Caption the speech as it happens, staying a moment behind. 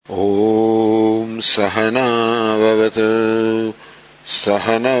ॐ सहना भवतु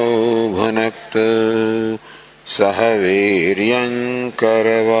सहनौ भुनक्तु सह वीर्यं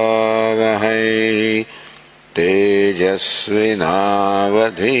करवावहै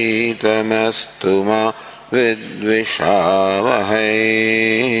तेजस्विनावधीतमस्तु मा विद्विषावहै।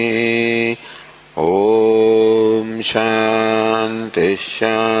 ॐ शान्ति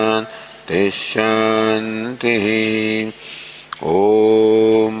शान्ति शान्तिः।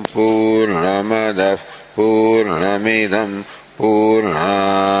 ॐ पूर्णमदः पूर्णमिदं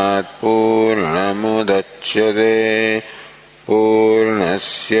पूर्णात् पूर्णमुदच्यते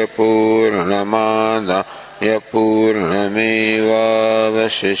पूर्णस्य पूर्णमादाय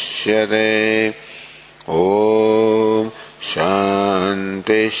पूर्णमेवावशिष्यते। ॐ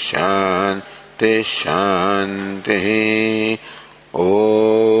शान्ति शान्ति शान्तिः। ॐ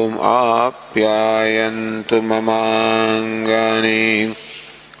आप्यायन्तु ममाङ्गानि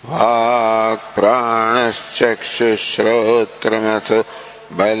वाक्प्राणश्चक्षुश्रोत्रमथो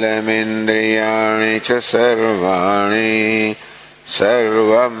बलमिन्द्रियाणि च सर्वाणि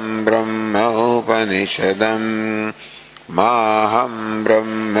सर्वं ब्रह्मोपनिषदं माहं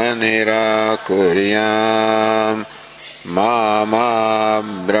ब्रह्म निराकुर्याम् मा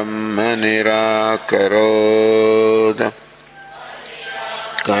ब्रह्म निराकरोत्।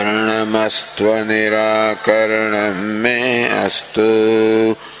 करणमस्त्वनिराकरणं मे अस्तु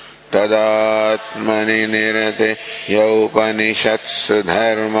तदात्मनि निरते यौपनिषत्सु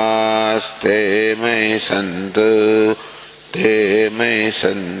धर्मास्ते मयि सन्तु ते मयि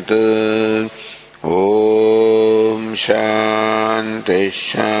सन्तु। ॐ शान्ति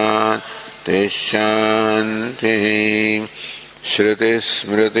शान्ति शान्तिः।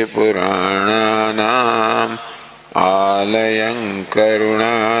 श्रुतिस्मृतिपुराणानाम् आलयं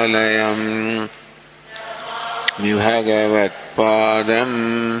करुणालयं भगवत्पादं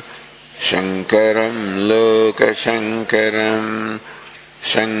शङ्करं लोकशङ्करं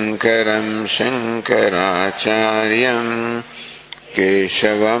शङ्करं शङ्कराचार्यं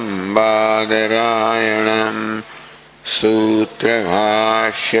केशवं बादरायणं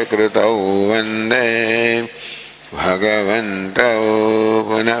सूत्रभाष्यकृतौ वन्दे भगवन्तौ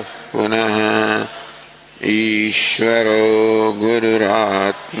पुनः पुनः। ईश्वरो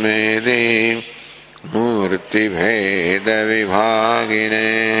गुरुरात्मेति मूर्तिभेदविभागिने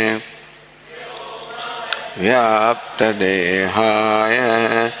व्याप्तदेहाय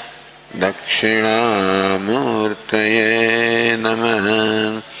दक्षिणामूर्तये नमः।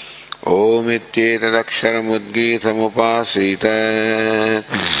 ओमित्येतदक्षरमुद्गीतमुपासीत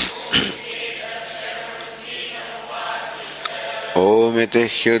ओमिति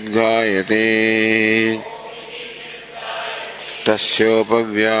ह्युद्गायते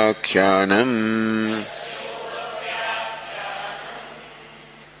तस्योपव्याख्यानम्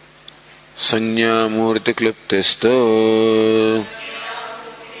संज्ञामूर्तिक्लुप्तिस्तु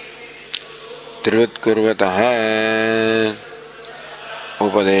त्रिवत्कुर्वतः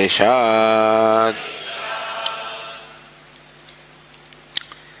उपदेशात्।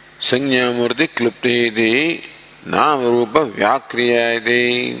 संज्ञामूर्तिक्लुप्तिः नाम रूप vyakriya iti.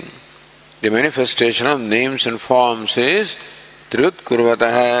 The manifestation of names and forms is trut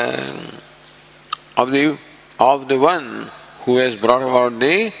kurvatah, of the one who has brought about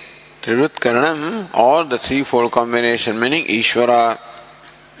the Trivrit Karanam or the threefold combination, meaning Ishvara.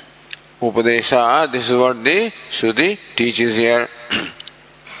 Upadesha, this is what the Shruti teaches here.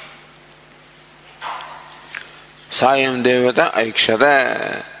 Sayam Devata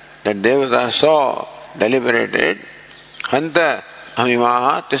Aikshata, that Devata saw, deliberated, Hanta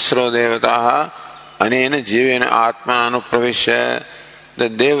Amimaha Tisro Devataha Anena Jivena Atma Anupravishya. The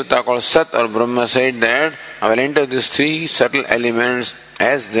Devata called Sat or Brahma said that I will enter these three subtle elements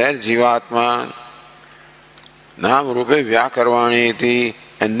as their Jivatma. Nam Rupe Vyakarvani iti,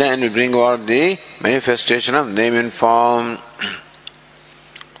 and then we bring about the manifestation of name and form.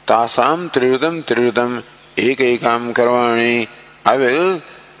 Tasam Trirutam Ekaikam Karvani. I will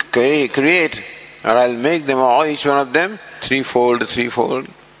create, or I will make them all, each one of them, threefold.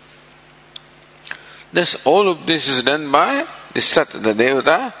 Thus, all of this is done by the Sat, the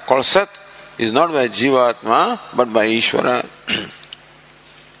Devata called Sat, is not by Jivatma but by Ishvara.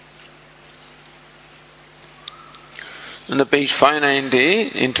 On the page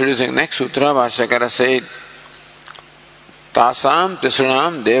 590, introducing next sutra, Bhashyakara said, Tasam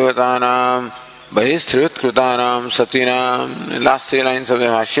Tisranam Devatanam Bahisthrivitkrtanam Satinam. Last three lines of the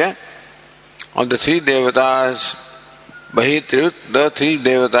Bhashya. Of the three Devatas, Bahithrivit, the three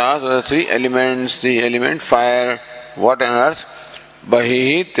Devatas, the three elements, the element fire, water and earth,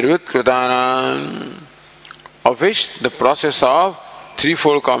 Bahithrivitkrtanam, of which the process of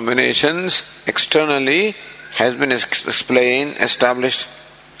threefold combinations externally has been explained, established.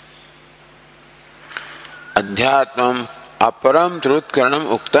 Adhyatmam aparam trivutkaranam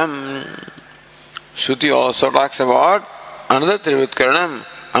uktam. Shruti also talks about another trivutkaranam,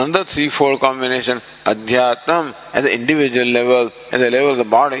 another threefold combination, adhyatmam, at the individual level, at the level of the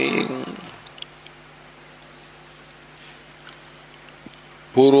body.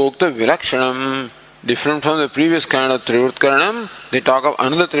 Purokta Vilakshanam, different from the previous kind of Trivutkaranam, they talk of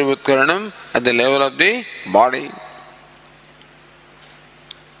another Trivutkaranam at the level of the body.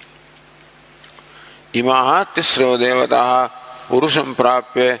 Imaha Tisro Devataha Purusham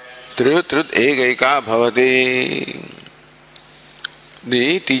Prapya Trivut Egaika Bhavati.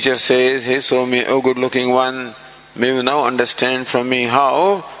 The teacher says, "Hey Somi, O good looking one, may you now understand from me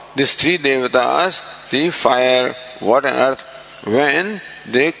how these three devatas, the fire, water and earth, when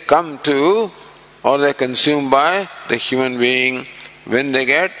they come to or they are consumed by the human being, when they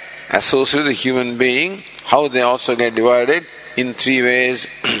get associated with the human being, how they also get divided in three ways."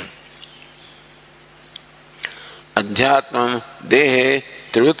 Adhyatmam dehe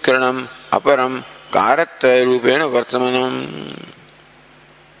trivutkaranam aparam karatraya rupena vartamanam.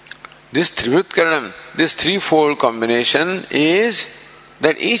 This trivutkaranam, this threefold combination is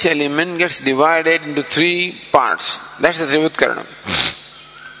that each element gets divided into three parts. That's the trivutkaranam.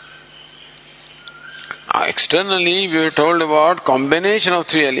 Externally, we were told about combination of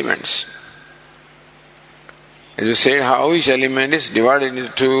three elements. As we said, how each element is divided into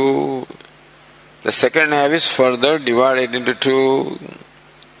two. The second half is further divided into two.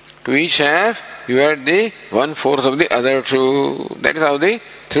 To each half, you add the 1/4 of the other two. That is how the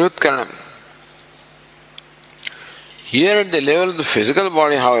Trivutkaranam. Here at the level of the physical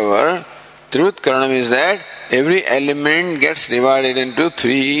body, however, Trivutkaranam is that every element gets divided into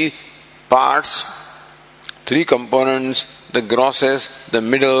three parts, three components, the grossest, the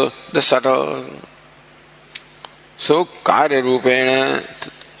middle, the subtle. So, Karya Rupena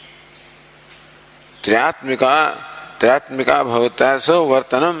Triatmika Bhavata, so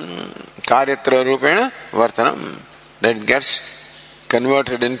Vartanam, Karyatra Rupena Vartanam, that gets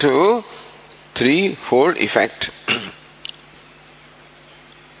converted into threefold effect.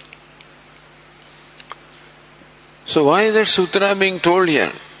 So why is that sutra being told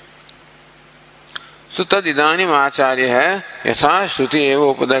here? So tad idanim acharya hai yatha shruti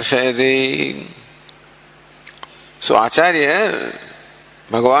eva upadarshayati. So acharya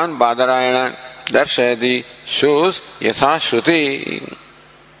Bhagavan Badarayana darshayati shows yatha shruti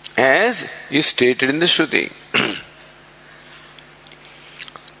as is stated in the Shruti.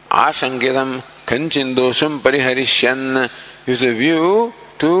 Ashankitam kanchin dosham pariharishyan is a view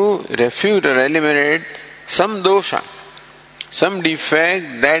to refute or eliminate some dosha, some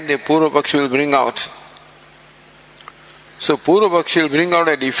defect that the Purvapakshi will bring out. So Purvapakshi will bring out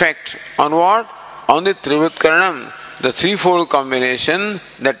a defect on what? On the Trivutkaranam, the threefold combination,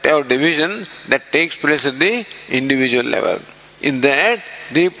 that division that takes place at the individual level. In that,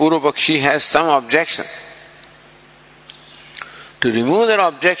 the Purvapakshi has some objection. To remove that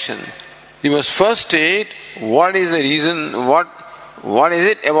objection, you must first state what is the reason, what is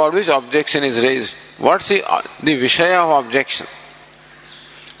it about which objection is raised. What's the Vishaya of objection?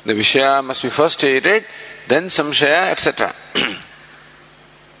 The Vishaya must be first stated, then Samshaya, etc.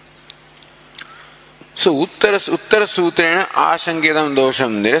 So, Uttara Sutrena Ashankitam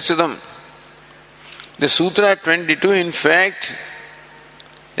Dosham Nirasitam. The Sutra 22, in fact,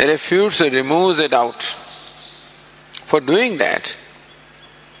 refutes or removes the doubt. For doing that,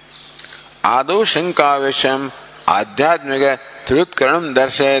 Ado Shankavesham Adhyatmika Trivutkaranam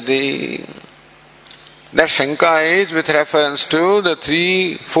Darshayati. That Shanka is with reference to the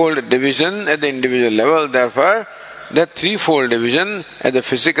threefold division at the individual level. Therefore, that threefold division at the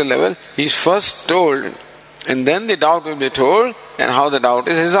physical level is first told, and then the doubt will be told, and how the doubt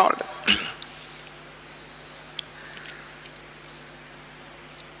is resolved.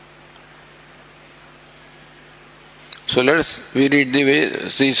 So we read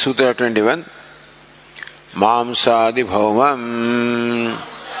the Sutra 21. Mamsadi bhaumam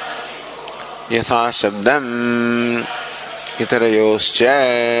yatha shabdam itarayoscha.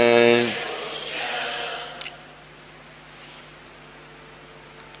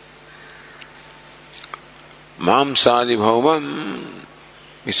 Mamsadi bhaumam.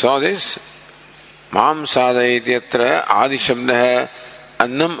 We saw this. Mamsada ityatra adi shabda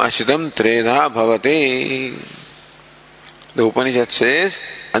annam ashitam tredha bhavate. The Upanishad says,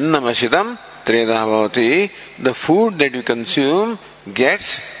 Annam ashitam tredha bhavati. The food that we consume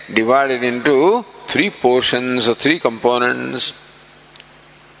gets divided into three portions or three components.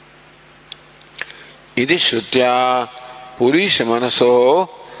 Iti shrutya Purisha Manaso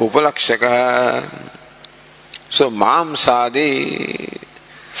Upalakshaka. So Mamsadi,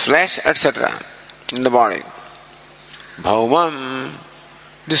 flesh, etc. in the body. Bhaumam,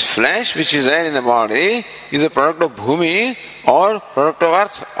 this flesh which is there in the body is a product of bhumi or product of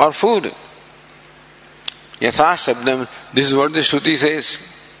earth or food. Yatha Shabdam, this is what the Shruti says.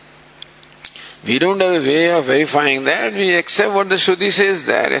 We don't have a way of verifying that, we accept what the Shruti says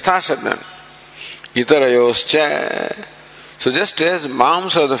there. Yatha Shabdam. Itarayoscha. So just as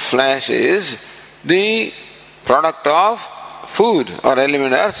mams of the flesh is the product of food or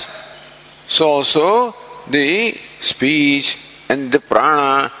element earth, so also the speech and the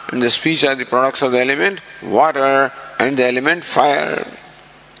prana and the speech are the products of the element water and the element fire.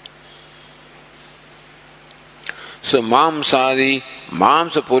 So mamsadi,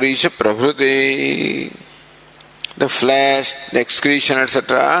 mamsa purisha prabhuti, the flesh, the excretion,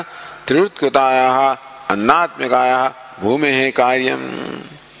 etc. Trivutkutayaha, annatmikayaha, bhumehe karyam.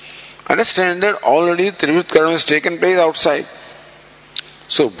 Understand that already Trivut Karma has taken place outside.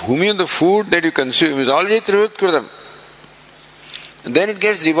 So bhumi, the food that you consume, is already Trivut Kritam. Then it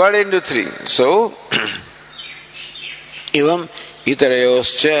gets divided into three. So, evam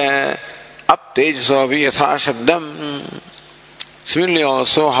itarayoscha ap tejasovi yatha shabdam. Similarly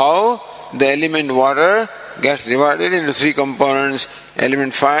also how the element water gets divided into three components,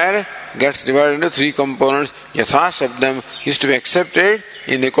 element fire gets divided into three components, yatha shabdam is to be accepted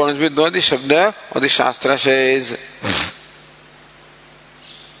in accordance with what the Shabda or the Shastra says.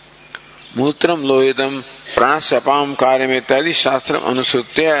 Mutram lohitam pranasapam karyam ityadi Shastram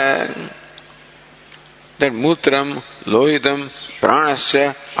anusrutya. That mutram lohitam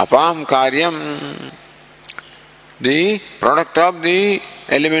pranasya apam karyam, the product of the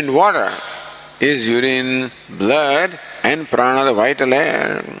element water is urine, blood and prana, the vital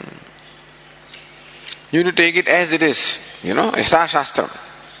air. You need to take it as it is. Yatha Shastra.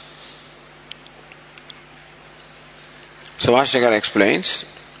 So Vashyakara explains,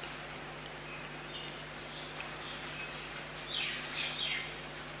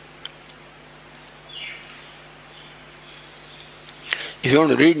 if you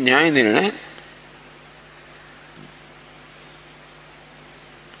want to read Nyaya Nirnaya,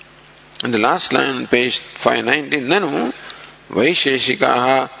 in the last line on page 519, Nanu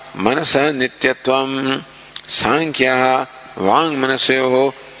Vaisheshikaha Manasa Nityatvam Sankhyaha Vang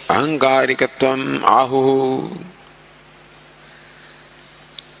Manasayoho Ahankarikatvam Ahuhu.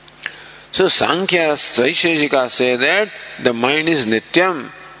 So Sankhya Vaisheshika say that the mind is Nityam.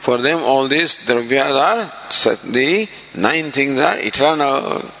 For them all these dravyas are, the 9 things are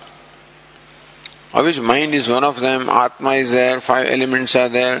eternal. Of which mind is one of them, Atma is there, 5 elements are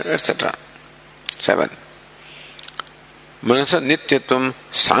there, etc. 7. Manasa Nityatvam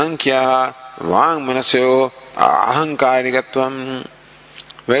Sankhya Vang Manasayo Ahankarikatvam.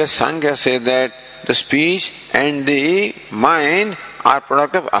 Whereas Sankhya say that the speech and the mind are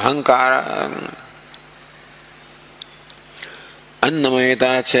product of Ahankara.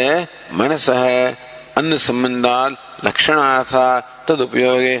 Annamayata cha manasah anna sambandhat lakshanartha tad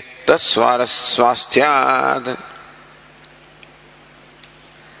upyoge tad swasthyat.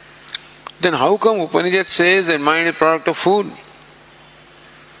 Then how come Upanishad says that mind is product of food?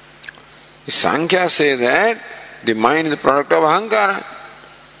 The Sankhya say that the mind is the product of Ahankara.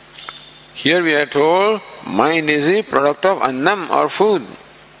 Here we are told mind is the product of annam or food.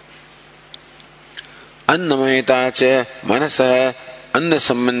 Annamayata cha manasa anna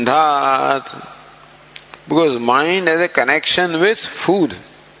sambandhat. Because mind has a connection with food.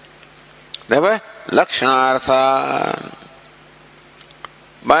 Therefore, lakshanartha.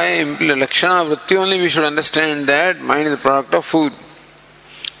 By lakshana vritti only we should understand that mind is the product of food.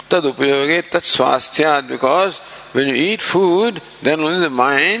 Tad upayoge tad swasthyat. Because when you eat food, then only the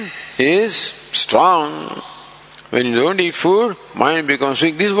mind is strong. When you don't eat food, mind becomes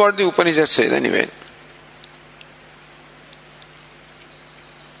weak. This is what the Upanishad says anyway.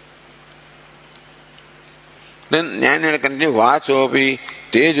 Then Nyaya continues, Vachopi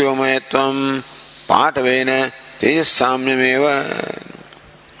tejomayatvam patavena tejasamyameva.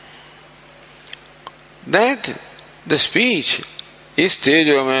 That the speech is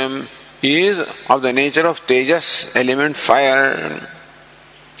tejomayam, is of the nature of tejas, element fire.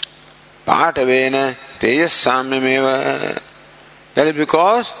 Patavena tejasamyameva. That is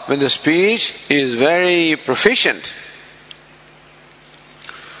because when the speech is very proficient,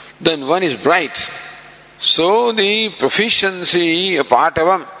 then one is bright. So the proficiency,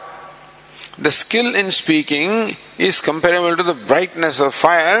 patavam, the skill in speaking is comparable to the brightness of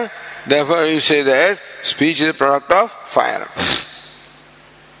fire. Therefore you say that speech is a product of fire.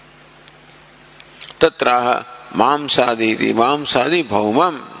 Tatraha मांसादि इति मांसादि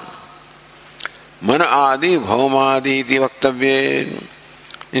भौमम मन आदि भौमादि इति वक्तव्ये.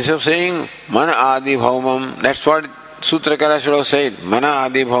 Instead of saying mana adi bhaumam, that's what Sutrakara should have said, mana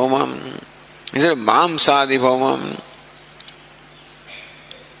adi bhaumam. Instead of mamsadi bhaumam.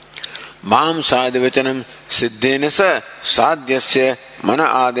 Mamsadi vachanam siddhena sa sadhyasya mana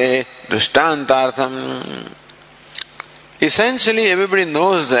ade drishtantartham. Essentially, everybody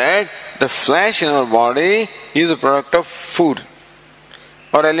knows that the flesh in our body is a product of food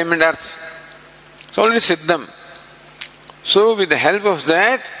or element earth. It's already siddham. So with the help of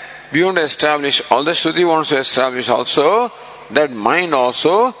that, we want to establish, all the Shruti wants to establish also, that mind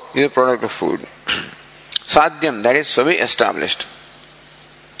also is a product of food. Sadhyam, that is so be established.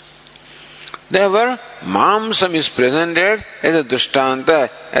 Therefore, mamsam is presented as a drishtanta,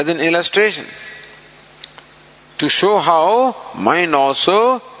 as an illustration, to show how mind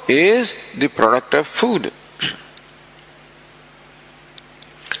also is the product of food.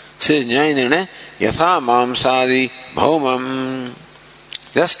 Says Nyayendra, yatha mamsadi bhaumam,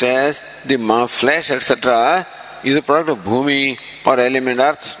 just as the flesh etc. is a product of bhumi or element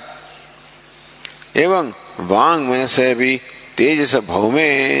earth. Evam vang manasabi tejasa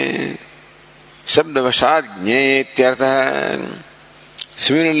bhaume shabdavashad jnyetyartha.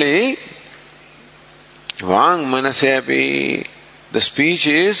 Similarly, vang manasabi, the speech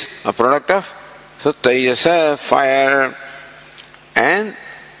is a product of tejasa, fire, and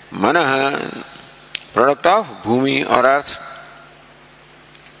manaha, product of bhumi or earth.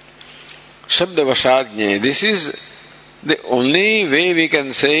 Shabdavashadnya. This is the only way we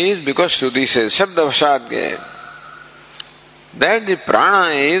can say is because Shruti says Shabdavashadnya, that the prana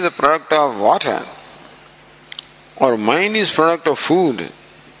is a product of water, or mind is product of food,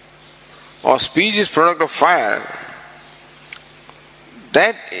 or speech is product of fire.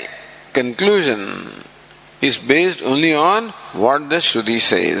 That conclusion is based only on what the Shruti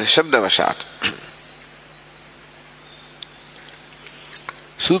says, Shabdavashat.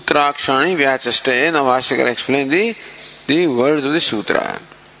 Sutrakshani Vyachaste. Now Bhashyakara explains the words of the Sutra.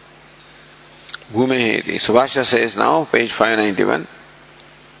 Bhumeheti. Subhashya says now, page 591.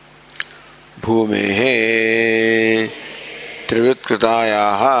 Bhumehe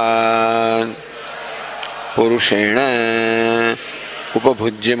Trivitkృతాయాః Purushena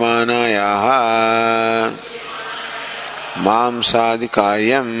Upabhujyamanayaः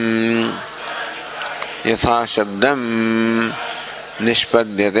Mamsadikaryam Yatha Shabdam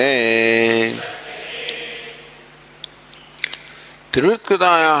Nishpadyate.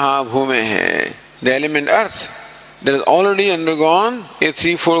 Trivitkృతాyaः Bhumehe, the element earth, that has already undergone a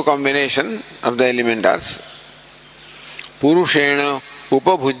threefold combination of the element earth. Purushena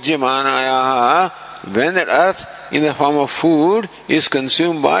Upabhujyamanayaः, when that earth in the form of food is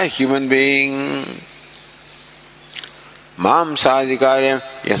consumed by a human being. Mamsadikaryam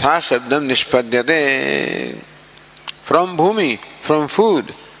yatha shabdam nishpadyate. From bhumi, from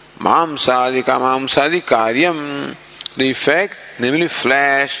food. Mamsadikaryam, the effect, namely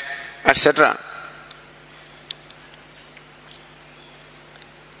flesh, etc.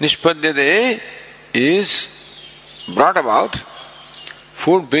 Nishpadyate is brought about.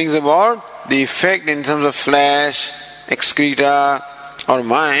 Food brings about the effect in terms of flesh, excreta, or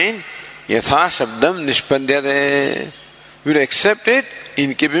mind. Yatha shabdam nishpadyate. We will accept it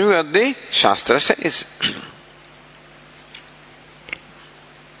in keeping with what the Shastra says.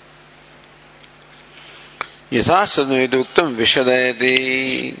 Yatha shabdam iduktam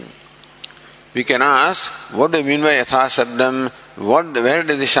vishadayati. We can ask, what do you mean by yatha shabdam? Where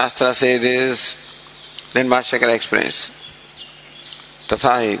does the Shastra say this? Then Bhashyakara explains.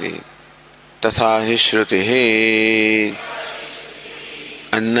 Tatha iti. Tatha hi shrutihi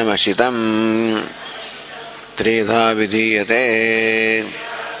annamasitam त्रेधा विधीयते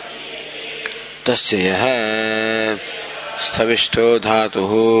तस्य यः स्थविष्ठो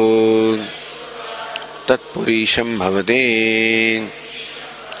धातुः तत्पुरीशं भवति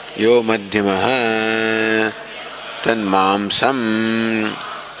यो मध्यमः तन्मांसं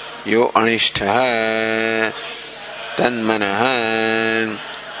यो अनिष्ठः तन्मनः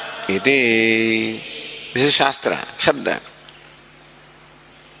इति. This is Shastra, Shabda.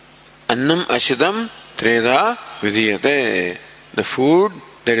 Annam ashitam Treda vidhiyate. The food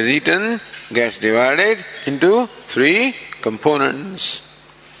that is eaten gets divided into three components.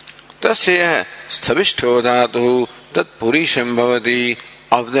 Tasya sthavishto dhatu tat purisham bhavati.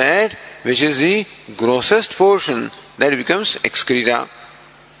 Of that which is the grossest portion, that becomes excreta.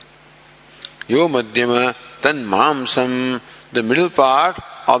 Yo madhyama tan mamsam. The middle part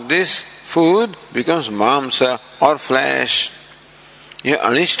of this food becomes mamsa or flesh. Yo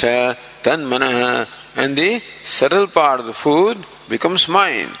anishtha tan manah. and the subtle part of the food becomes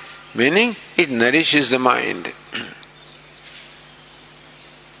mind, meaning it nourishes the mind.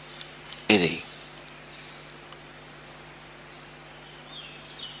 Iti.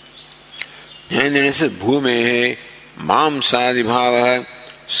 And says bhume mamsadi bhava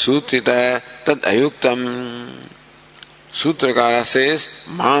sutrita tad ayuktam. Sutrakara says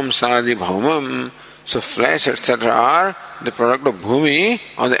mamsadi bhaumam. So flesh etc. are the product of bhumi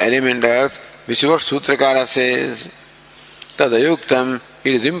or the element earth, which is what Sutrakara says. Tad ayuktam,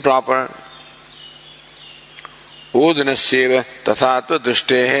 it is improper. Udanasyeva tathatva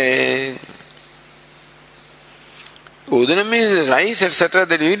drustehe. Udana means rice etc.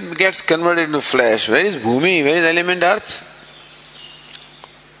 that it gets converted into flesh. Where is bhumi? Where is element earth?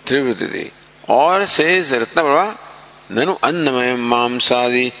 Trivrititi. Or says Ratnaprabha, nanu annamayam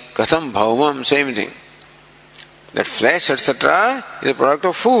mamsadi katham bhaumam, same thing. That flesh etc. is a product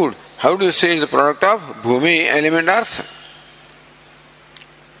of food. How do you say it is the product of bhumi, element earth?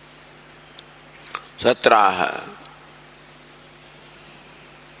 Satraha.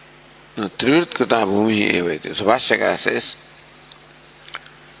 Trivritkrita bhumi eva iti. So Bhashyakara says,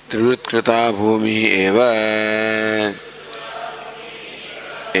 Trivritkrita bhumi eva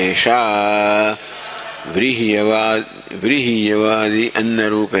esha vrihiyavadi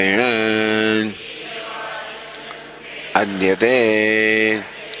annarupena adyate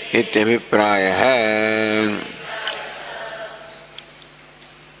ityabhiprayah.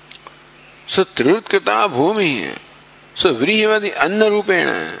 So Trivritkrita bhumi. So vrihiyavadi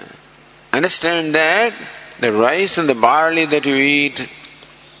annarupena. Understand that the rice and the barley that you eat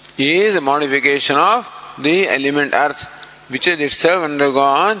is a modification of the element earth, which has itself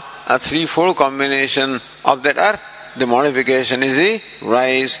undergone a threefold combination of that earth. The modification is the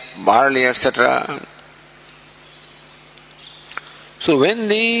rice, barley, etc. So when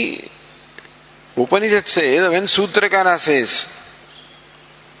the Upanishad says, when Sutrakara says,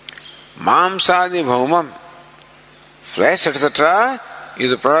 Mamsadi bhaumam, flesh, etc.,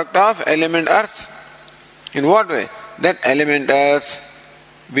 is a product of element earth. In what way? That element earth,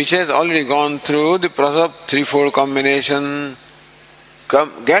 which has already gone through the process of threefold combination,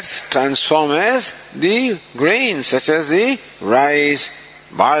 gets transformed as the grains, such as the rice,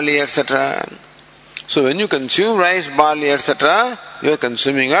 barley, etc. So when you consume rice, barley, etc., you are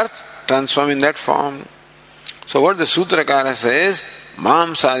consuming earth, transformed in that form. So what the Sutrakara says,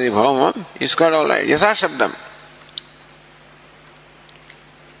 Mam Sadi Bhaumam, is quite alright. Yatha Shabdam.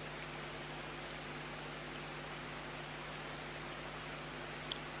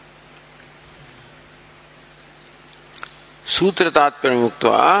 सूत्र तात्पर्य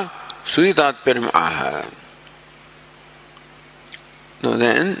मुक्त्वा श्रुति तात्पर्य आह. No,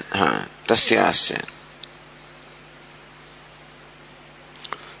 then, tasyasya.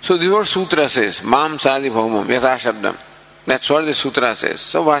 So this is what sutra says. Mam sadi bhaumam yatha shabdam. That's what the sutra says.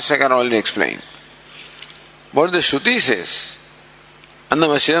 So Bhashyakara already explained. What the Shruti says.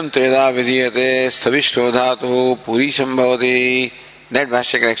 Annavasyam treda vidhiyate sthavishto dhatu purisham bhavati. That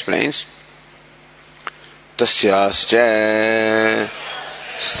Bhashyakara explains. Tasyascha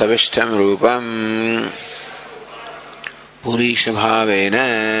sthavishtam rupam purisha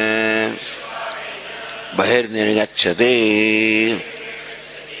bhavena bahir nirgacchate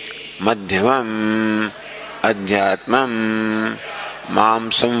madhyamam adhyatmam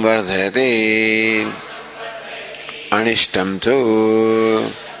mam samvardhayate anishtam tu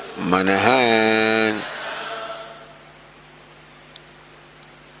manaha.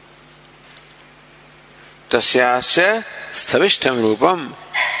 Tasyasya sthavishtam rupam,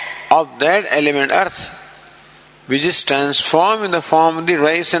 of that element earth, which is transformed in the form of the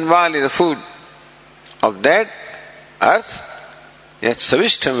rice and barley, the food. Of that earth, yat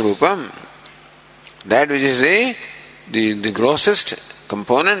savishtam rupam, that which is the grossest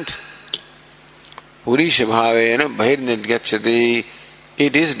component, purisha bhavena bahir nirgacchati,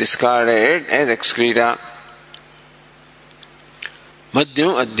 it is discarded as excreta.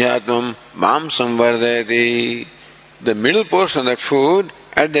 Madhyam adhyatmam mam samvardayati. The middle portion of that food,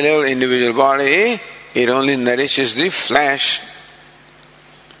 at the level of individual body, it only nourishes the flesh.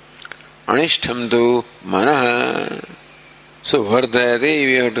 Anishtam tu manaha. So vardayati,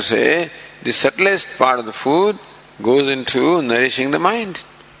 we have to say, the subtlest part of the food goes into nourishing the mind.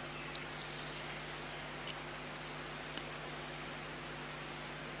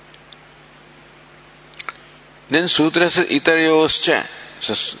 Then Sutra says itarayoscha.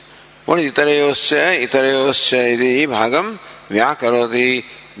 So what is itarayoscha? Itarayoscha iti bhagam vyakaroti.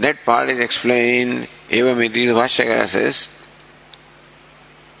 That part is explained. Evam iti, the Bhashyakara says.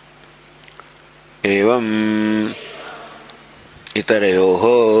 Evam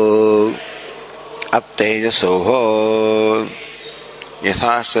itarayoho Ap tejasoho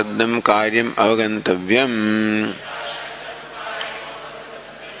yatha saddam karyam avagantavyam.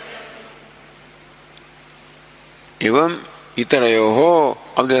 Evam itarayoho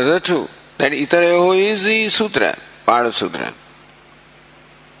of the other two. That itarayoho is the sutra, part of sutra.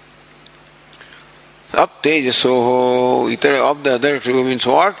 Up tejasoho, itara of the other two means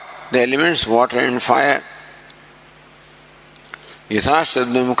what? The elements water and fire. Yatha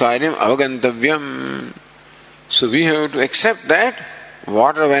saddam karyam avagantavyam. So we have to accept that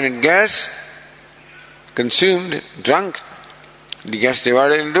water, when it gets consumed, drunk, it gets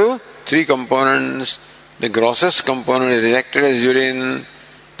divided into three components. The grossest component is rejected as urine,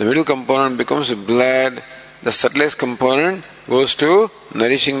 the middle component becomes blood, the subtlest component goes to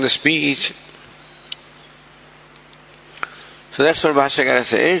nourishing the speech. So that's what Bhashyakara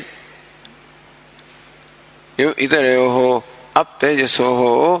said. Itarayoho ap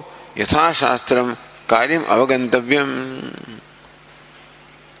tejasoho yatha shastram karyam avagantavyam.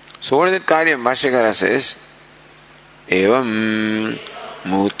 So what is that karyam? Bhashyakara says, evam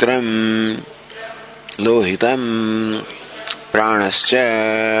mutram lohitam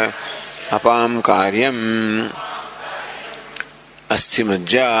pranascha apam karyam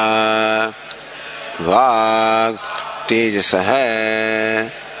asthimajja vag tejasah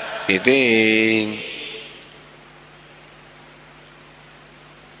iti.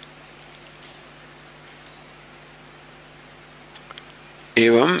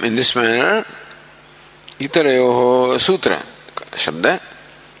 Evam, in this manner, itarayoho sutra shabda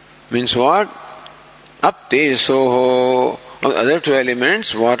means what? Up tejasoho, other two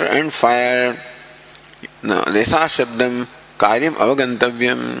elements, water and fire. Now, yatha shabdam karyam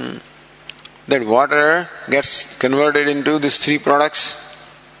avagantavyam. That water gets converted into these three products,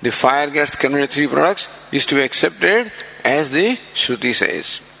 the fire gets converted into three products, is to be accepted as the Shruti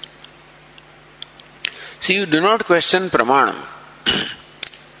says. See, you do not question Pramanam.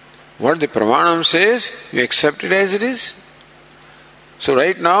 What the Pramanam says, you accept it as it is. So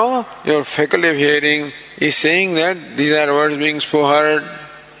right now, your faculty of hearing is saying that these are words being heard.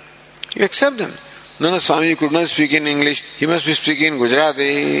 You accept them. No, Swami could not speak in English, he must be speaking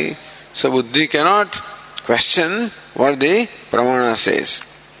Gujarati. So Buddhi cannot question what the Pramana says.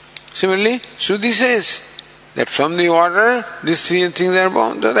 Similarly, Shruti says that from the water, these three things are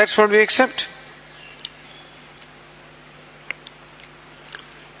born. That's what we accept.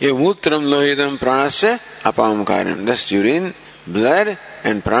 Mutram lohitam pranasya apam karyam. That's urine, blood,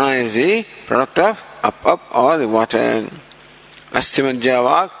 and prana is the product of up or the water. Asthimajja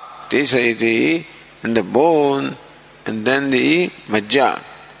vak tesayiti, and the bone, and then the majja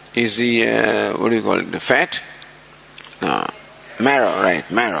is the, what do you call it, the fat? No, marrow, right,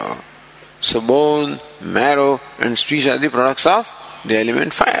 marrow. So bone, marrow, and speech are the products of the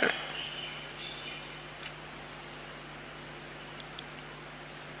element fire.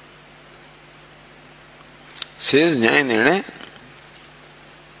 Says Nyaya Nirnaya,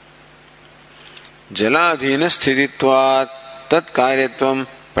 Jaladhina sthititvat tat karyatvam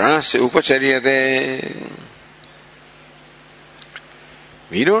pranasya upacharyate.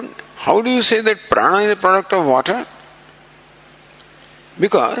 How do you say that prana is a product of water?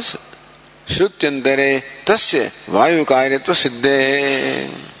 Because Shrutyantare tasya vayu karyatva siddhe.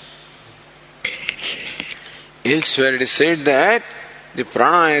 Elsewhere it is said that the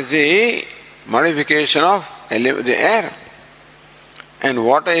prana is the modification of the air, and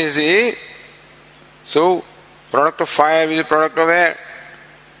water is the product of fire is the product of air.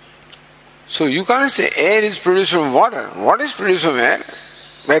 So you can't say air is produced from water. What is produced from air?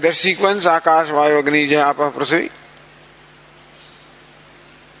 By that sequence, Akash, Vayu, Agni, Apa, Prithvi.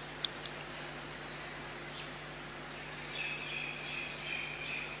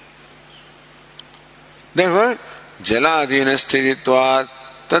 Therefore, Jala adhina sthititvat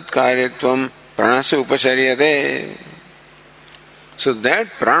tat karyatvam pranasya upacharyate. So that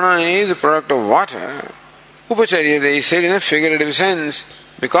prana is the product of water. Upacharyate is said in a figurative sense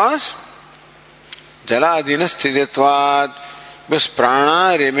because Jala adhina sthititvat, because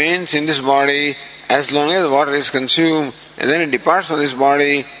prana remains in this body as long as water is consumed and then it departs from this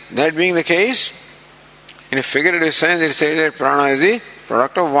body. That being the case, in a figurative sense it says that prana is the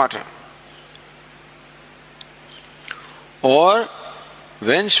product of water. Or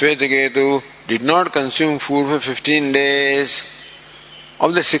when Shvetaketu did not consume food for 15 days,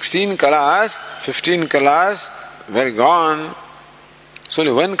 of the 16 kalas, 15 kalas were gone. So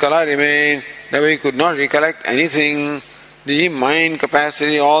only one kala remained, that way he could not recollect anything. The mind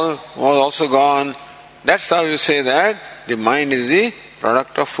capacity all was also gone. That's how you say that the mind is the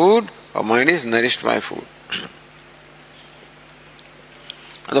product of food, or mind is nourished by food.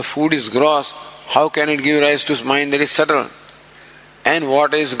 And the food is gross. how can it give rise to mind that is subtle? And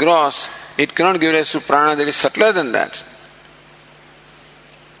what is gross? It cannot give rise to prana that is subtler than that.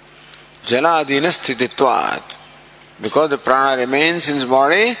 Jaladina sthititvat. Because the prana remains in his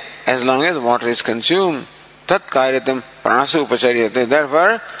body as long as water is consumed. Tat karyatam pranasa upachariyate.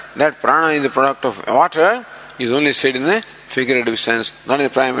 Therefore, that prana is the product of water is only said in the figurative sense, not in the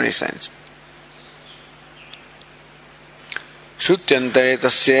primary sense. Shutyantare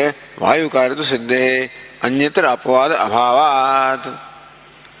tasya vayu karyatu siddhe anyatra apavada abhavat.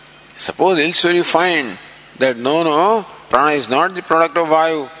 Suppose elsewhere you find that no, prana is not the product of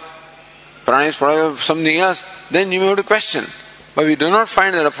vayu, prana is product of something else, then you may have to question. But we do not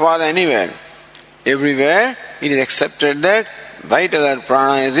find that apavada anywhere. Everywhere it is accepted that vital that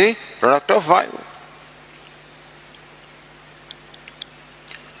prana is the product of vayu.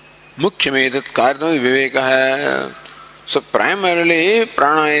 Mukhyametat karyatma viveka hai. So primarily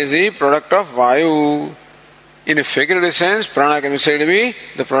prana is the product of vayu. In a figurative sense, prana can be said to be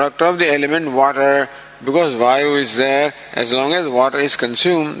the product of the element water, because vayu is there as long as water is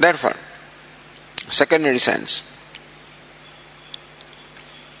consumed. Therefore, secondary sense.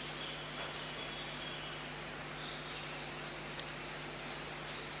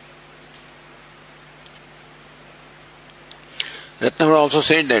 Ratnavara also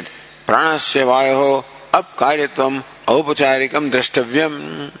said that pranasya vayoho apkaryatvam aupacharikam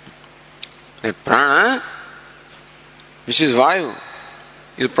drashtavyam. That prana, which is vayu,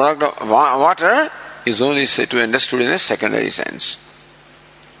 is the product of water, is only said to be understood in a secondary sense.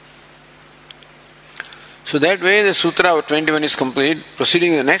 So that way the Sutra 21 is complete.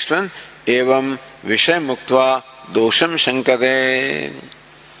 Proceeding to the next one, evam vishay muktva dosham shankate.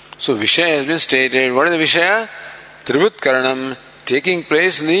 So Vishaya has been stated. What is the Vishaya? Trivut Karanam, taking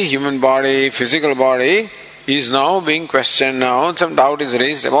place in the human body, physical body, is now being questioned now. Some doubt is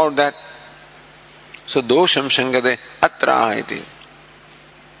raised about that. So dosham shankate atra iti.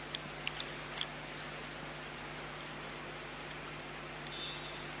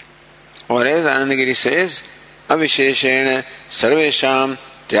 Or as Anandagiri says, avisheshena sarvesham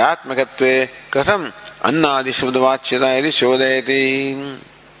tyatmakatve katham annadi shabdavachyata iti shodayati.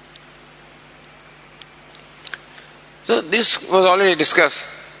 So this was already discussed,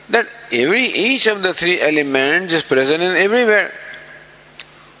 that each of the three elements is present in everywhere.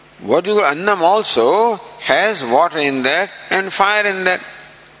 What you call annam also has water in that and fire in that.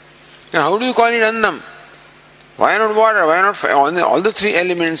 Now how do you call it annam? Why not water? Why not fire? All the three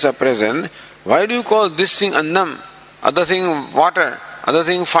elements are present. Why do you call this thing annam, other thing water, other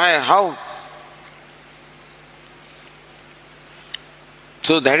thing fire? How?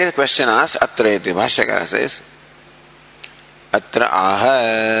 So that is a question asked. Atrayati. Bhashyakara says, Atra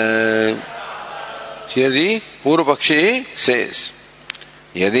aha. Here the Purva Pakshi says,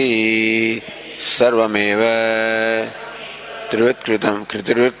 Yadi sarvameva trivitkritam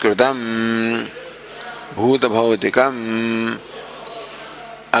kritirvitkritam bhuta bhautikam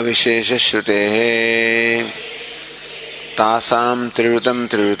avishesha shrutehe tasam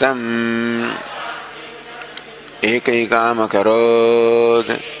trivitam ekaikam akarod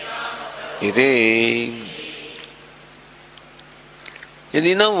iti. And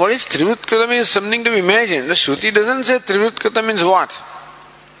you know what is Trivutkrita is something to be imagined. The Shruti doesn't say Trivutkrita means what.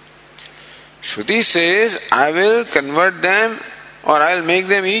 Shruti says, I will convert them or I will make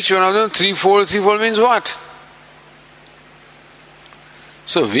them each one of them threefold. Threefold means what?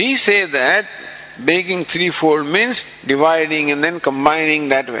 So we say that making threefold means dividing and then combining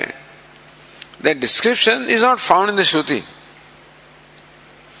that way. That description is not found in the Shruti.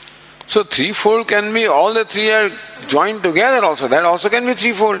 So threefold can be all the three are joined together also. That also can be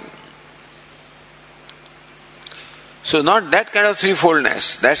threefold. So not that kind of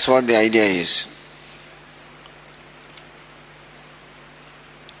threefoldness. That's what the idea is.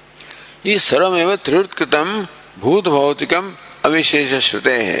 Is sarvameva trivitkritam bhut bhautikam avishesha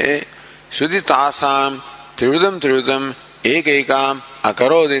shrutehe shruti tasam trividam ekaikam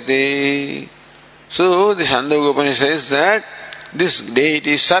akaroditi. So the Chandogya Upanishad says that this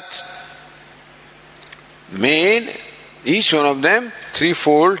deity Sat made each one of them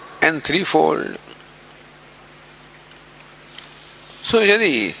threefold and threefold. So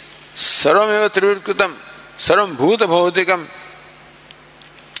yadi sarvameva trivitkritam sarvam bhuta bhautikam,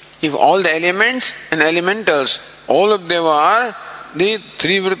 if all the elements and elementals, all of them are the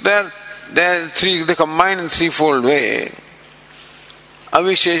trivrita, they combine in threefold way.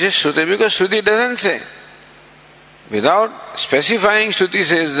 Avishesha Shruti, because Shruti doesn't say. Without specifying, Shruti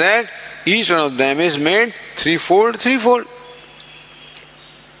says that each one of them is made threefold.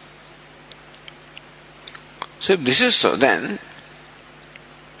 So if this is so, then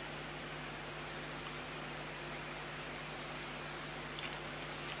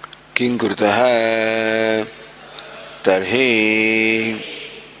किंकृतः तर्हि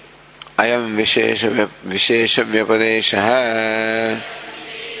अयं विशेष व्यपदेशः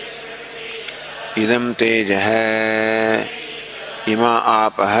इदं तेजः इमा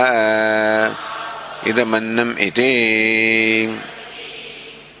आपः idamannam iti.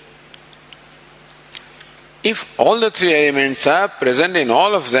 If all the three elements are present in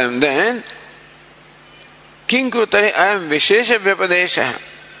all of them, then kinkrutari ayam vishesha vyapadesha.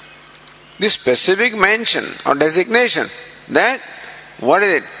 This specific mention or designation that what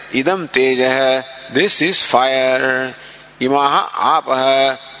is it? Idam tejaha, this is fire. Imaha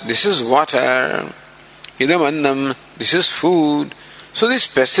apaha, this is water. Idam annam, this is food. So this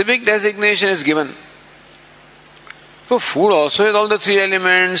specific designation is given. So food also has all the three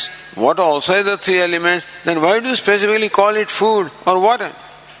elements, water also has the three elements, then why do you specifically call it food or water?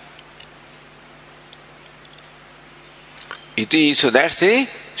 Iti, so that's the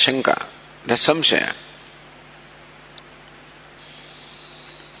shanka, that's samshaya.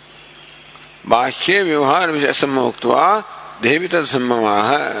 Bhashya vyavhar vishyasamma uktva devita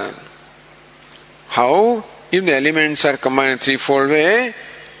sammavaha. How? If the elements are combined in threefold way,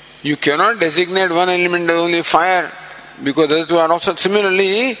 you cannot designate one element as only fire, because the other two are also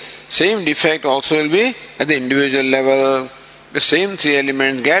similarly, same defect also will be at the individual level. The same three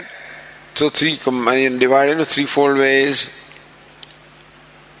elements get so three divided into threefold ways.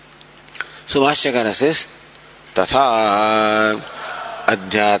 So Bhashyakara says, Tatha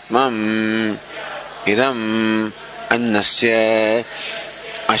adhyatmam idam annasya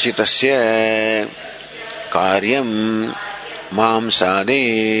ashitasya karyam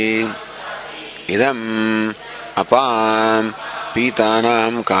mamsade idam apam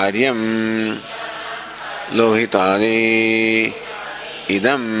pitanam karyam lohitade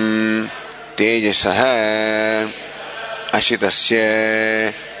idam tejasah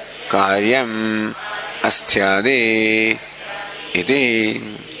ashitasya karyam asthyade iti.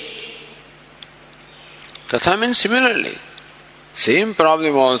 Tatha means similarly. Same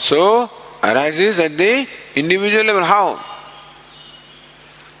problem also arises at the individual level. How?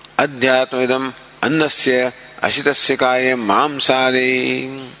 Adhyatmadam annasya ashitasya karyam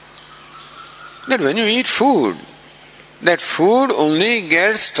mamsade. That when you eat food, that food only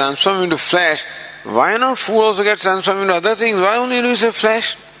gets transformed into flesh. Why not food also gets transformed into other things? Why only do you say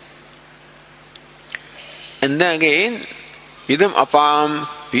flesh? And then again, idam apam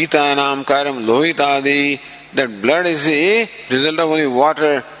pitanam karyam lohitadi. That blood is the result of only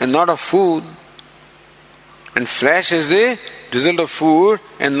water and not of food. And flesh is the result of food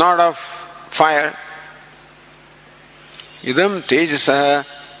and not of fire. Idam tejasah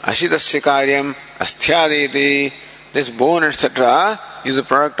ashitasya karyam asthyadeti. This bone etc. is a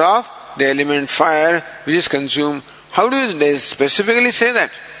product of the element fire which is consumed. How do you specifically say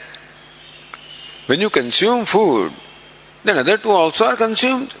that? When you consume food, then other two also are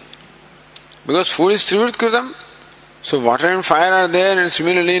consumed. Because food is trivrit kritam. So water and fire are there, and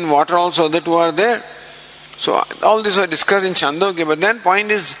similarly in water also the two are there. So all this was discussed in Chandogya, but then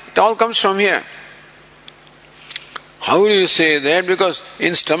point is, it all comes from here. How do you say that? Because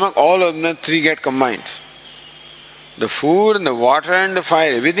in stomach all of the three get combined. The food and the water and the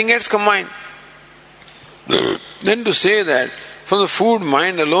fire, everything gets combined. Then to say that from the food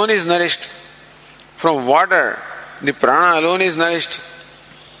mind alone is nourished, from water the prana alone is nourished,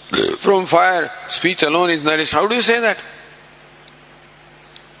 from fire speech alone is nourished, how do you say that?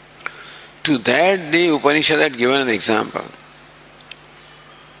 To that the Upanishad had given an example.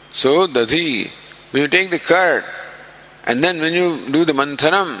 So dadhi, when you take the curd and then when you do the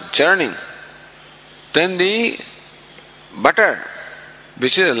manthanam, churning, then the butter,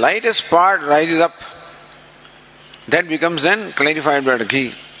 which is the lightest part, rises up. That becomes then clarified by the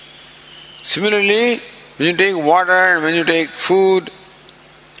ghee. Similarly, when you take water and when you take food,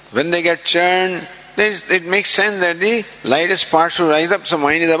 when they get churned, it makes sense that the lightest part should rise up, so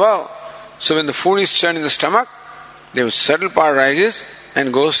mind is above. So when the food is churned in the stomach, the subtle part rises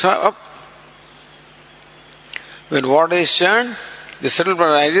and goes up. When water is churned, the subtle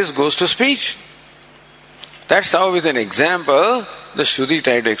part rises, goes to speech. That's how with an example the Shruti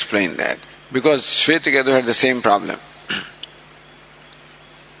tried to explain that. Because Shvetakadu had the same problem.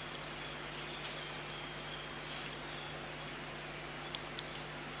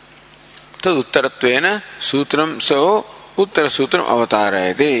 Tad uttaratvena sutram, so uttara sutram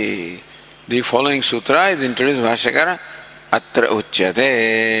avatarayate. The following sutra is introduced Bhashyakara atra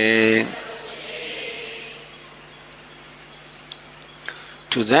uchyate.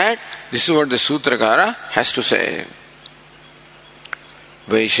 To that, this is what the Sutrakara has to say.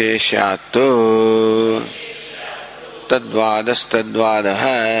 Vaisheshyato तद्वादस्तद्वादः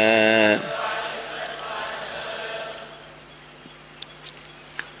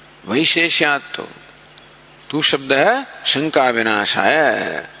वैशेष्यात् तू शब्द है शंका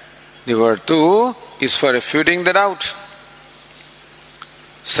विनाशाय. The word tu is for refuting the doubt.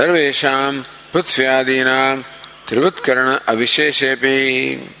 सर्वेषां पृथ्व्यादीनां त्रिवृत्करण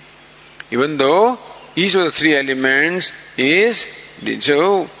अविशेषेपि. Even though each of the three elements is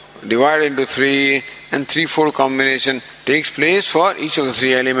divided into three and threefold combination takes place for each of the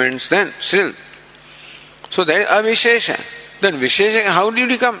three elements, then still. So that is avishesha. Then vishesha, how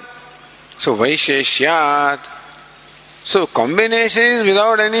did it come? So vaisheshyat. So combination is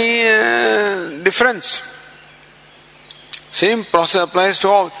without any difference. Same process applies to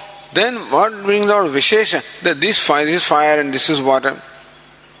all. Then what brings out vishesha? That this is fire and this is water.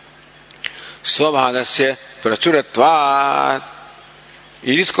 Svabhagasya prachuratvat.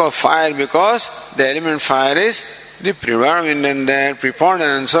 It is called fire because the element fire is the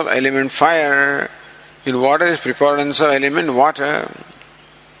preponderance of element fire. In water is preponderance of element water.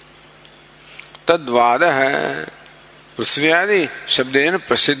 Tadvadaha. Prithvyadi shabdena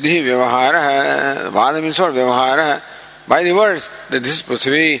prasiddhi vyavaharaha. Vada means what? Vyavaharaha. By the words that this is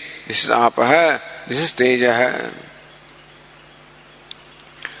Prithvi, this is Apaha, this is Tejaha.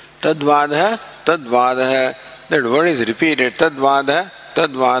 Tadvadaha, Tadvadaha. That word is repeated. Tadvadaha,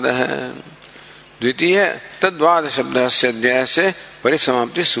 Tadvadaha. Dvitiya, Tadvada shabdasya adhyasya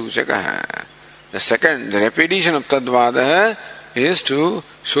parisamapti suchakaha. The second, the repetition of Tadvadaha is to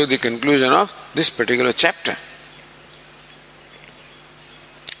show the conclusion of this particular chapter.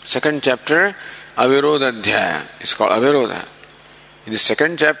 Second chapter, Avirodha Adhyaya. It's called Avirodha. In the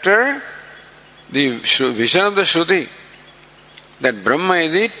second chapter, the vision of the Shruti, that Brahma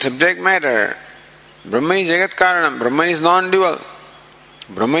is the subject matter. Brahma is Jagat Karanam. Brahma is non-dual.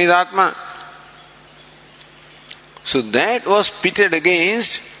 Brahma is Atma. So that was pitted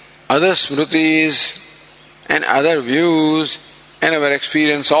against other smrutis and other views and our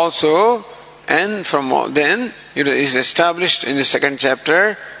experience also, and from then it is established in the second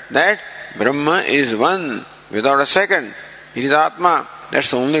chapter that Brahma is one without a second. It is Atma. That's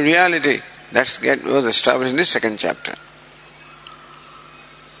the only reality. That was established in the second chapter.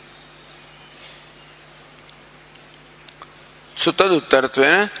 So tad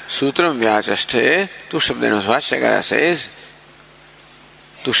uttarattvena sutram vyachaste tu shabdena Bhashyakara says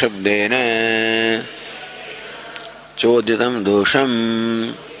tu shabdena chodyatam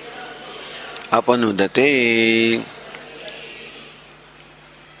dosham apanudate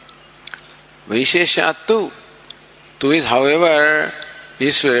Vaisheshyat tu is however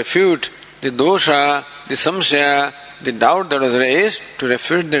is to refute the dosha, the samshaya, the doubt that was raised. To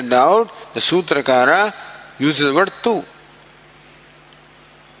refute the doubt, the Sutrakara uses the word tu.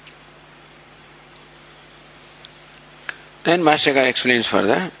 Then Bhashyakara explains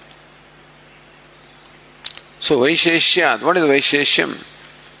further. So Vaisheshyat, what is Vaisheshyam?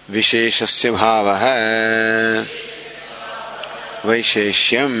 Visheshasya bhavaha.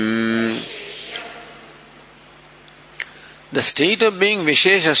 Vaisheshyam. The state of being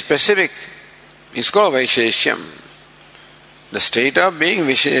Vishesha, specific, is called Vaisheshyam. The state of being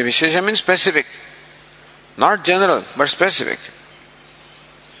Vishesha means specific. Not general, but specific.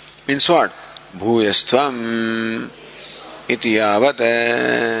 Means what? Bhuyastvam iti yavat.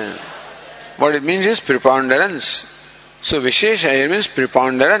 What it means is preponderance. So Vishesha here means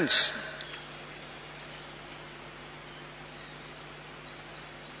preponderance.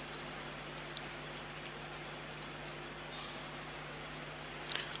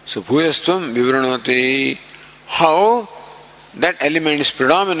 So Bhuyastvam Vivranoti, how that element is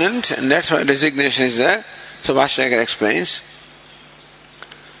predominant, and that's why designation is there. So Bhashyakara explains,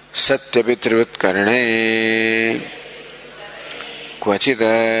 Satyapi Trivutkarane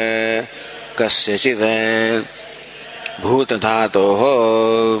Kvachita Kasyachita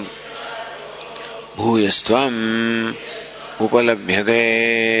Bhutadhatoho Bhuyastvam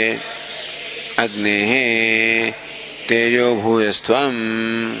Upalabhyate Agnehe Tejo Bhuyastvam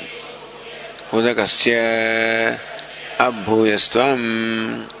Udakasya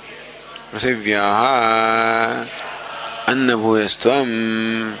Abhuyastvam Prasivyaha Annabhuyastvam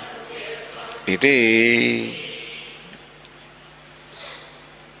Iti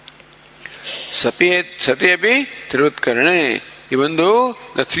Satyapi Trivutkarane. Even though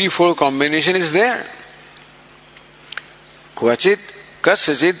the threefold combination is there. Kvachit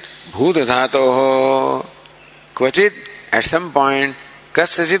Kasyachit Bhutadhatoho. Kvachit, at some point,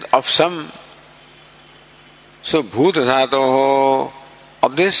 Kasyachit, of some. So Bhutadhatoho,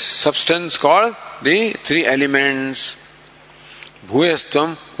 of this substance called the three elements.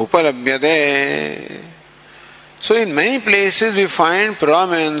 Bhuyastvam Upalabhyate. So in many places we find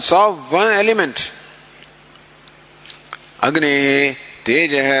predominance of one element. Agni,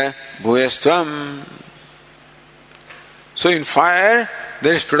 Teja, Bhuyastvam. So in fire,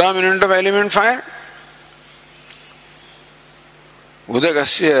 there is predominant of element fire.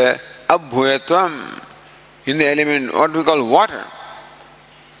 Udagasya Abhuyatvam. In the element, what we call water,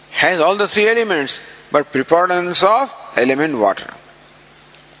 has all the three elements, but preponderance of element water.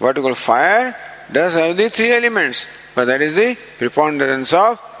 What we call fire does have the three elements, but that is the preponderance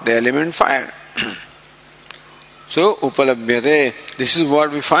of the element fire. So, upalabhyate, this is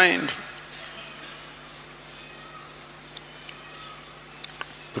what we find.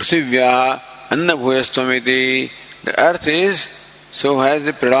 Prithivya annabhuyastvamiti, the earth has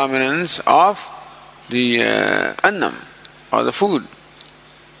the predominance of the annam, or the food.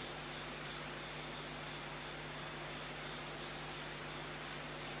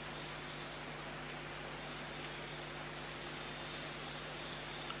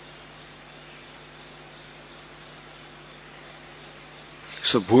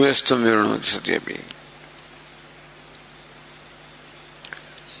 So bhuyastvam viranoti satyapi.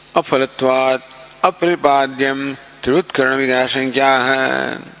 Afalatvat apripadyam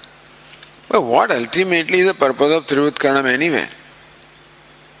trivutkaranam. But what ultimately is the purpose of Trivutkaranam anyway?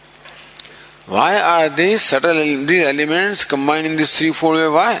 Why are these elements combined in this threefold way?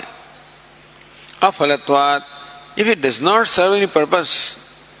 Why? Afalatvat, if it does not serve any purpose,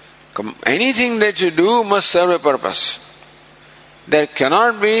 anything that you do must serve a purpose. There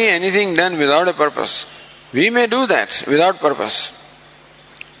cannot be anything done without a purpose. We may do that without purpose.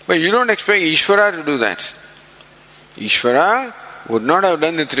 But you don't expect Ishvara to do that. Ishvara would not have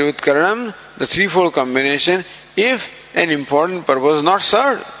done the Trivutkaranam, the threefold combination, if an important purpose was not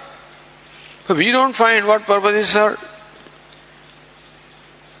served. But we don't find what purpose is served.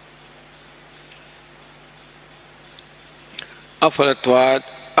 Afalatvat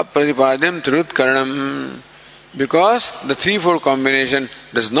apratipadyam Trivutkaranam. Because the threefold combination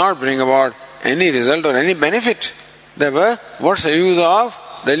does not bring about any result or any benefit. Therefore, what's the use of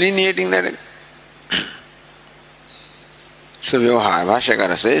delineating that? So Vyavahar,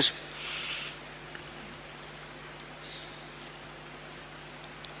 Bhashyakara says,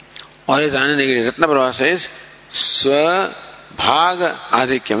 or his Anandagiri Ratnaprabha says, Swabhaga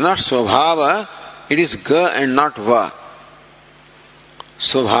Adhikyam, not Swabhava, it is Ga and not Va.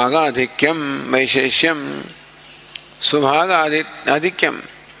 Swabhaga Adhikyam Vaisheshyam. Swabhaga Adhikyam,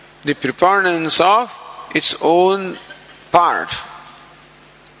 the preponderance of its own part.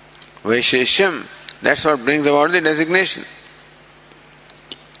 Vaisheshyam, that's what brings about the designation.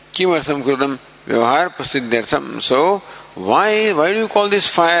 Kimartham Krutam Vyavahar Prasiddhyartham. So, why do you call this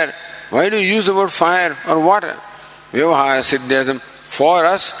fire? Why do you use the word fire or water? Vyavahar Siddhyartham. For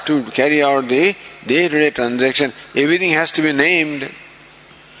us to carry out the day-to-day transaction, everything has to be named.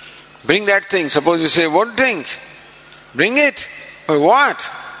 Bring that thing. Suppose you say, what thing? Bring it. For what?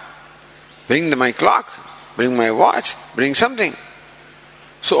 Bring my clock. Bring my watch. Bring something.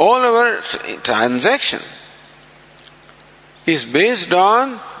 So all our transaction is based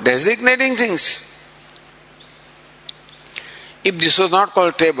on designating things. If this was not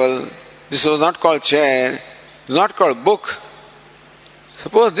called table, this was not called chair, not called book,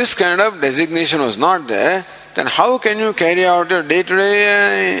 suppose this kind of designation was not there, then how can you carry out your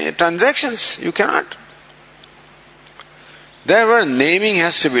day-to-day transactions? You cannot. Therefore, naming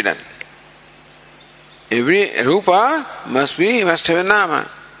has to be done. Every rupa must have a nama.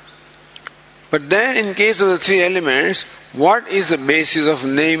 But then in case of the three elements, what is the basis of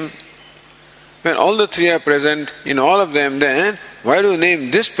name? When all the three are present in all of them, then why do you name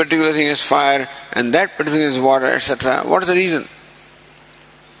this particular thing as fire and that particular thing as water, etc.? What is the reason?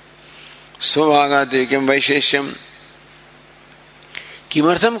 Svabhagadekyam Vaisheshyam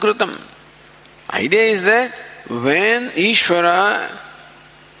Kimartham Krutam. Idea is that when Ishvara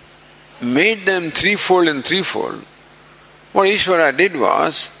made them threefold and threefold, what Ishvara did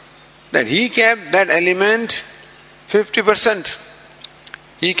was that he kept that element 50%.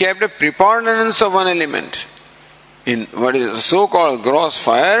 He kept a preponderance of one element. In what is the so-called gross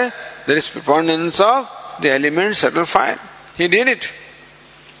fire, there is preponderance of the element subtle fire. He did it.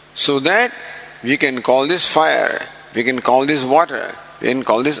 So that we can call this fire, we can call this water, we can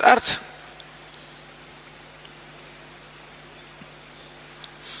call this earth.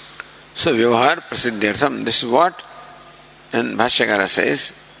 So Vyavahar Prasiddhyartham, this is what and Bhashyakara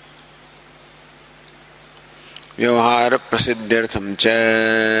says. Vyavahar Prasiddhyartham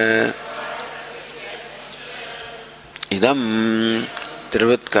cha idam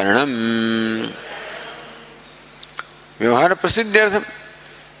Trivutkaranam. Vyavahar Prasiddhyartham.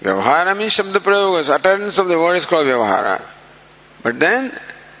 Vyavahara means Shabda Prayoga, utterance of the word is called Vyavahara. But then,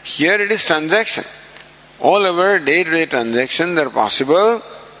 here it is transaction. All our day-to-day transactions are possible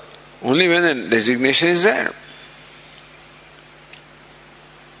only when the designation is there.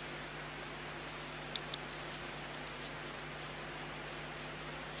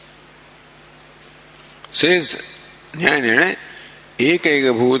 Says Jnanena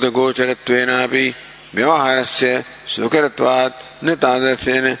ekaiga bhuta gocharatvenapi vyavaharasya sukaratvat na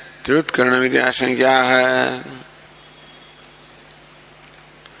tadarthena trutkaranamiti ashankyaha.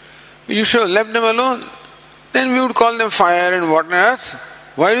 You should have left them alone. Then we would call them fire and water and earth.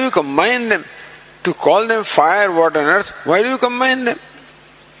 Why do you combine them? To call them fire, water and earth, why do you combine them?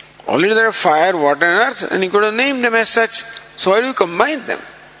 Already there are fire, water and earth, and you could have named them as such. So why do you combine them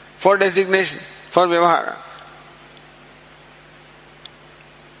for designation, for vyavahara?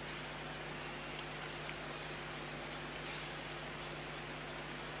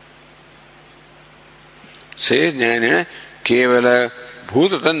 Says Jnanena kevala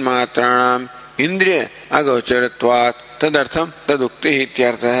bhutatan matranam indriya agocharatvat tadartham tadukti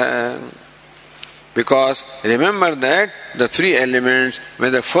ityartha. Because remember that the three elements,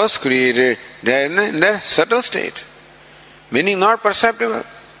 when they first created, they are in their subtle state, meaning not perceptible.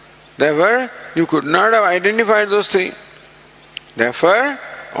 Therefore, you could not have identified those three. Therefore,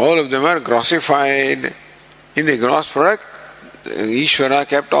 all of them are grossified. In the gross product, Ishvara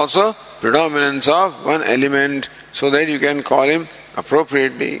kept also predominance of one element so that you can call him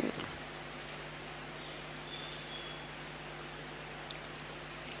appropriately.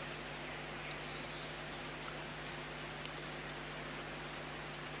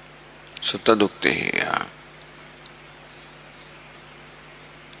 Suttadukti.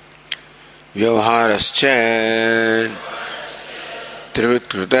 Vyavaharascha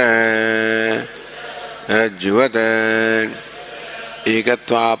trivitkrita rajjuvata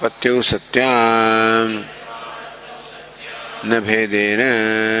ekatvapatyau satyam na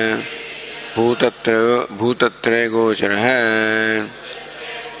bhedena bhutatra gocharaha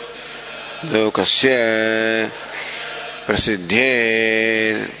lokasya prasiddhe.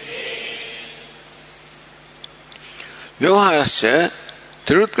 Vyavaharasya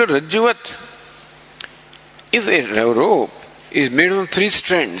Tirutka Rajjuvat. If a rope is made from three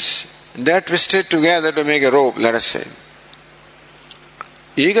strands, they are twisted together to make a rope, let us say.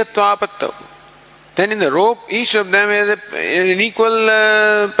 Egatvapattav. Then in the rope, each of them has an equal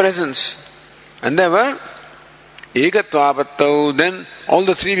presence. And therefore, Egatvapattav, then all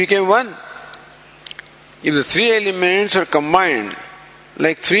the three became one. If the three elements are combined,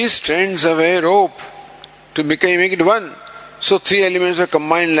 like three strands of a rope, to make it one. So three elements are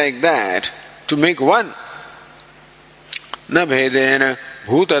combined like that to make one. Na bhedena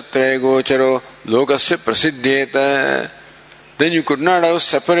bhutatraya gocharo lokasya prasiddhyeta. Then you could not have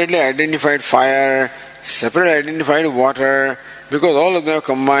separately identified fire, separately identified water, because all of them are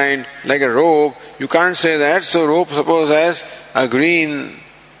combined like a rope. You can't say that. So rope suppose has a green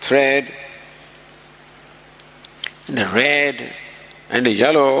thread, and a red, and a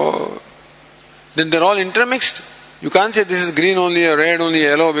yellow. Then they're all intermixed. You can't say this is green only, or red only,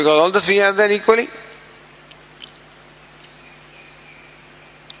 yellow, because all the three are there equally.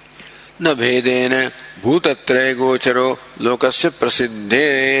 Na bhedena bhutatraya gocharo lokasya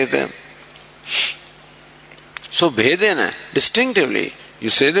prasiddhet. So bhedena, distinctively, you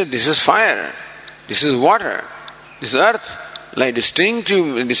say that this is fire, this is water, this is earth. Like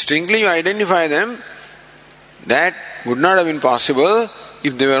distinctly you identify them. That would not have been possible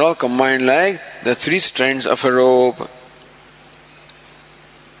if they were all combined like the three strands of a rope.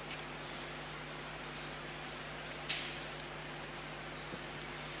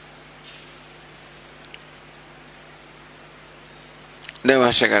 The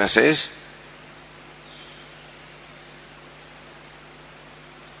Bhashyakara says,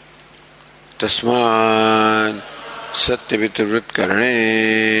 Tasmad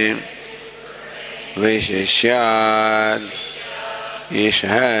Satyavitavritkarane Vaisheshyad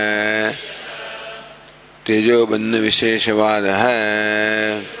Yeshah Tejo Bandha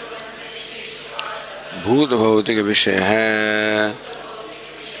Visheshavadah Bhuta Bhautika Vishaya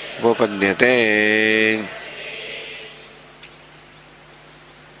Upapadyate.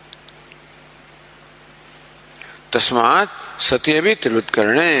 Tasmat Satyavi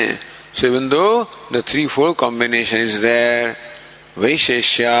Trivitkarane. So even though the threefold combination is there,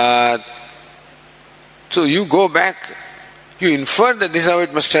 Vaisheshyat, so you go back, you infer that this is how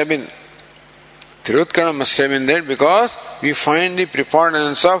it must have been. Trivitkarana must have been there because we find the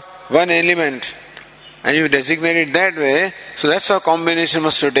preponderance of one element. And you designate it that way, so that's how combination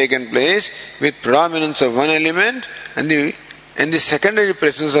must have taken place, with predominance of one element and the and the secondary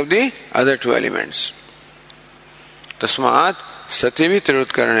presence of the other two elements. Tasmat satyavi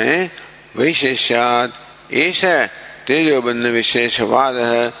tirutkarane vaisheshyad esha tejo bandha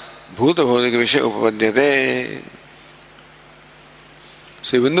visheshavadah bhuta bhodika vishay upapadyate.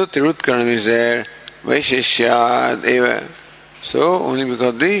 So even though tirutkaranam is there, vaisheshyad eva, so only because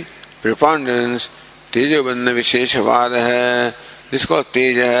of the preponderance, tejo bandha visheshavadah, this is called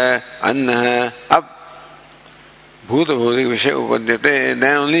teja, anna, up, bhuta bhodika vishay upapadyate,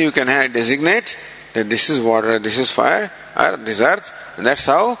 then only you can designate that this is water, this is fire, or this earth, and that's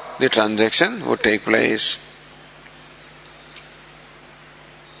how the transaction would take place.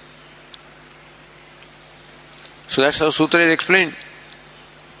 So that's how Sutra is explained.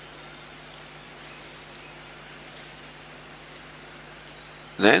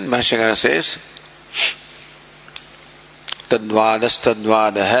 Then Bhashyakara says,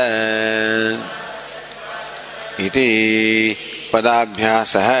 Tadvadastadvadaha iti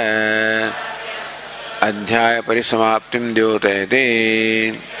padabhyasaha adhyaya parisamaptim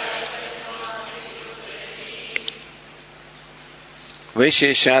dyotayate.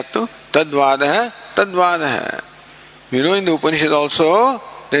 Vaisheshyatu tadvadaha tadvadaha. You know in the Upanishad also,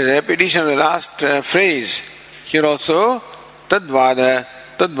 there is a repetition of the last phrase. Here also, tadvadaha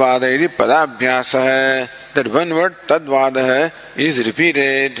tadvada iti padabhyasaha. That one word tadvadaha is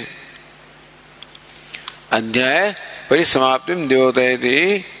repeated. Adhyaya parisamaptim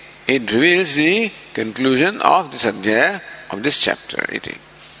dyotayati. It reveals the conclusion of this adhyaya, of this chapter.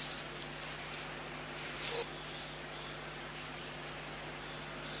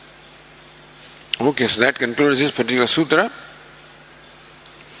 Okay, so that concludes this particular sutra.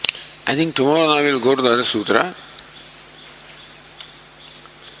 I think tomorrow now we will go to the other sutra.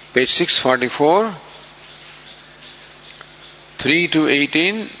 Page 644, 3 to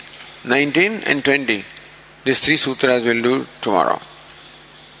 18, 19 and 20. These three sutras we will do tomorrow.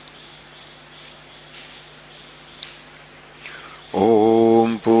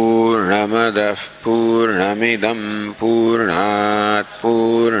 Om Purnamadah Purnamidam Purnat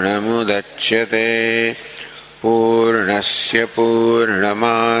Purnamudachyate Purnasya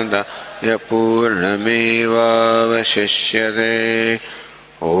Purnamadaya Purnameva Vashishyate.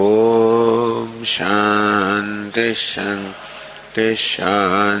 Om Shanti Shanti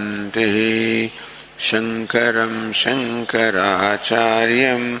Shanti. Shankaram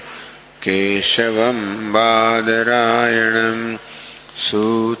Shankaracharyam Keshavam Badarayanam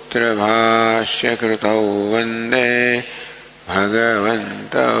Sutra Bhashya Krutau Vande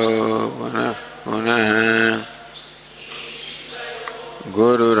Bhagavantau Punah Punah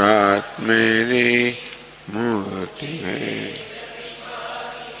Gururatmeri Murti.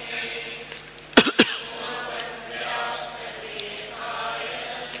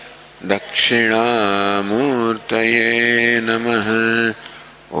 Dakshinamurtaye Namaha.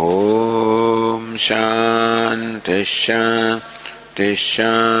 Om Shanti Shanti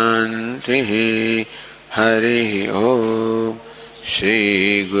Shanti. Hari Om.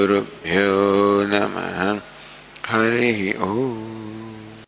 Shri Gurubhyo Namaha. Hari Om.